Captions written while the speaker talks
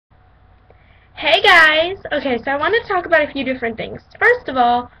Hey guys! Okay, so I want to talk about a few different things. First of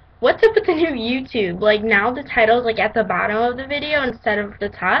all, what's up with the new YouTube? Like, now the title's like at the bottom of the video instead of the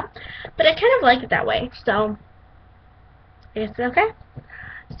top. But I kind of like it that way, so I guess it's okay.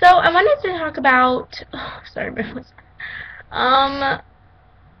 So I wanted to talk about sorry, my voice.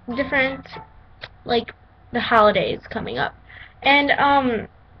 Different, like, the holidays coming up. And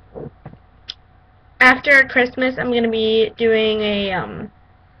after Christmas I'm gonna be doing a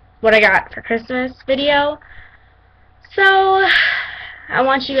what I got for Christmas video. So, I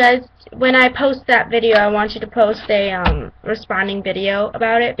want you guys, when I post that video, I want you to post a responding video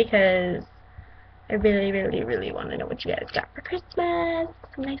about it, because I really want to know what you guys got for Christmas.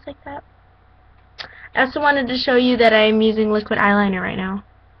 Something nice like that. I also wanted to show you that I'm using liquid eyeliner right now.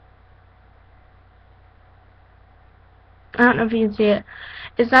 I don't know if you can see it.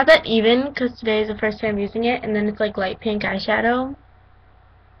 It's not that even, because today is the first time using it, and then it's like light pink eyeshadow.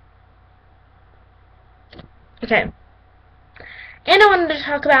 Okay. And I wanted to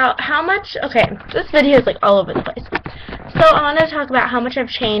talk about how much, okay, this video is like all over the place. So I wanted to talk about how much I've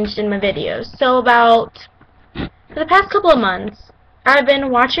changed in my videos. So for the past couple of months, I've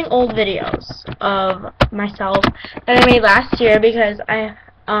been watching old videos of myself that I made last year, because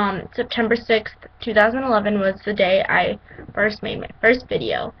September 6th, 2011 was the day I first made my first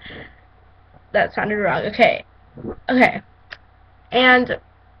video. That sounded wrong. Okay. And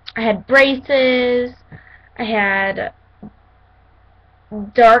I had braces, I had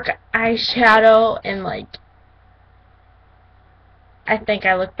dark eyeshadow, and like, I think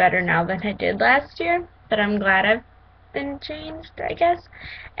I look better now than I did last year, but I'm glad I've been changed, I guess.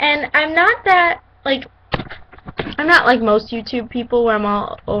 And I'm not like most YouTube people where I'm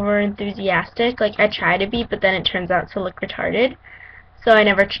all over enthusiastic. Like, I try to be, but then it turns out to look retarded, so I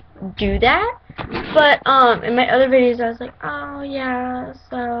never do that. But in my other videos I was like, oh yeah,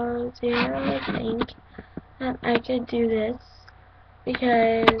 so do you really think that I could do this?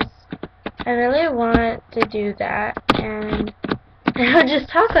 Because I really want to do that, and I would just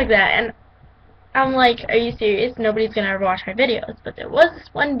talk like that, and I'm like, are you serious? Nobody's gonna ever watch my videos. But there was this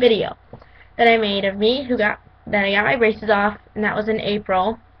one video that I made of me that I got my braces off, and that was in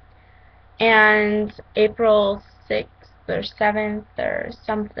April, and April 6th or 7th or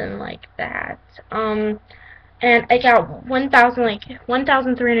something like that. And I got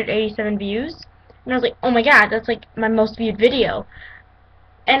 1,387 views, and I was like, oh my god, that's like my most viewed video.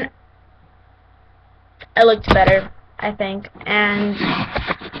 And I looked better, I think. And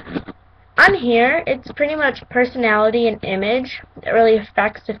on here, it's pretty much personality and image that really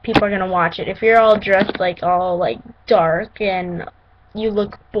affects if people are going to watch it. If you're all dressed like all like dark and you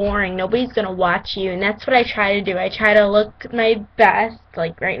look boring, nobody's going to watch you. And that's what I try to do. I try to look my best.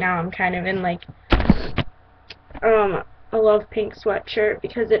 Like right now I'm kind of in like a love pink sweatshirt,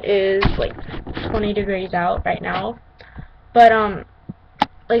 because it is like 20 degrees out right now. But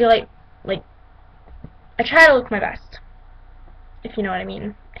like I try to look my best, if you know what I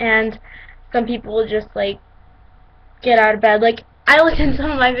mean. And some people just like get out of bed. Like, I looked in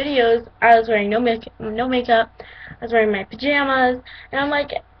some of my videos, I was wearing no makeup, I was wearing my pajamas, and I'm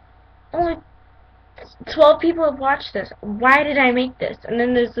like, only 12 people have watched this. Why did I make this? And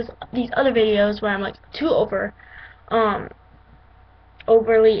then there's these other videos where I'm like too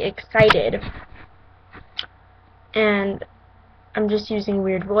overly excited, and I'm just using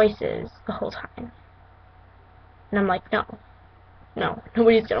weird voices the whole time. And I'm like, no,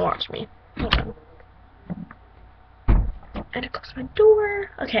 nobody's gonna watch me. Hold on. I had to close my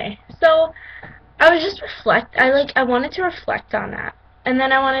door. Okay, so I was just I wanted to reflect on that. And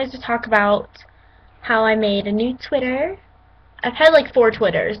then I wanted to talk about how I made a new Twitter. I've had like 4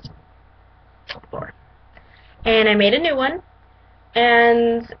 Twitters. 4. And I made a new one.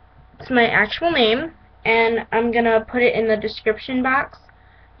 And it's my actual name. And I'm gonna put it in the description box,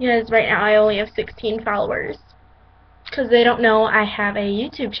 because right now I only have 16 followers, because they don't know I have a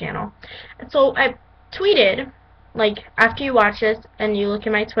YouTube channel. And so I tweeted, like, after you watch this and you look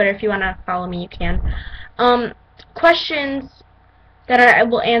at my Twitter, if you want to follow me, you can, questions that I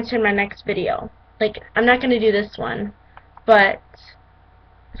will answer in my next video. Like, I'm not going to do this one, but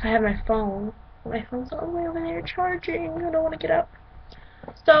if I have my phne's all the way over there charging. I don't want to get up.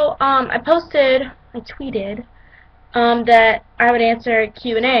 So, I tweeted, that I would answer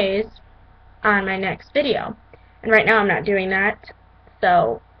Q&As on my next video. And right now I'm not doing that,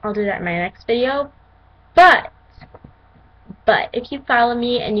 so I'll do that in my next video. But if you follow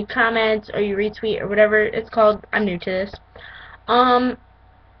me and you comment or you retweet or whatever it's called, I'm new to this, I'll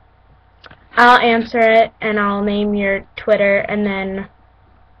answer it and I'll name your Twitter. And then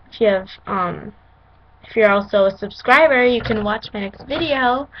if you're also a subscriber, you can watch my next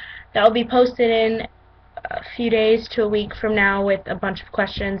video that will be posted in a few days to a week from now with a bunch of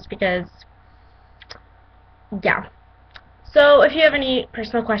questions because, yeah. So if you have any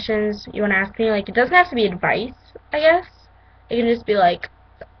personal questions you want to ask me, like, it doesn't have to be advice, I guess. It can just be like,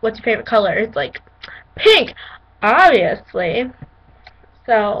 what's your favorite color? It's like, pink, obviously.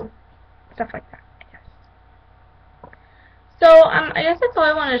 So, stuff like that, I guess. So, I guess that's all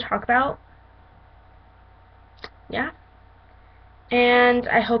I wanted to talk about. Yeah. And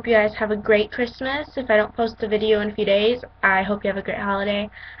I hope you guys have a great Christmas. If I don't post a video in a few days, I hope you have a great holiday.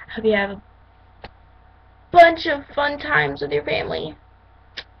 I hope you have a bunch of fun times with your family.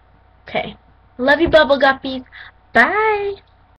 Okay. Love you, Bubble Guppies. Bye.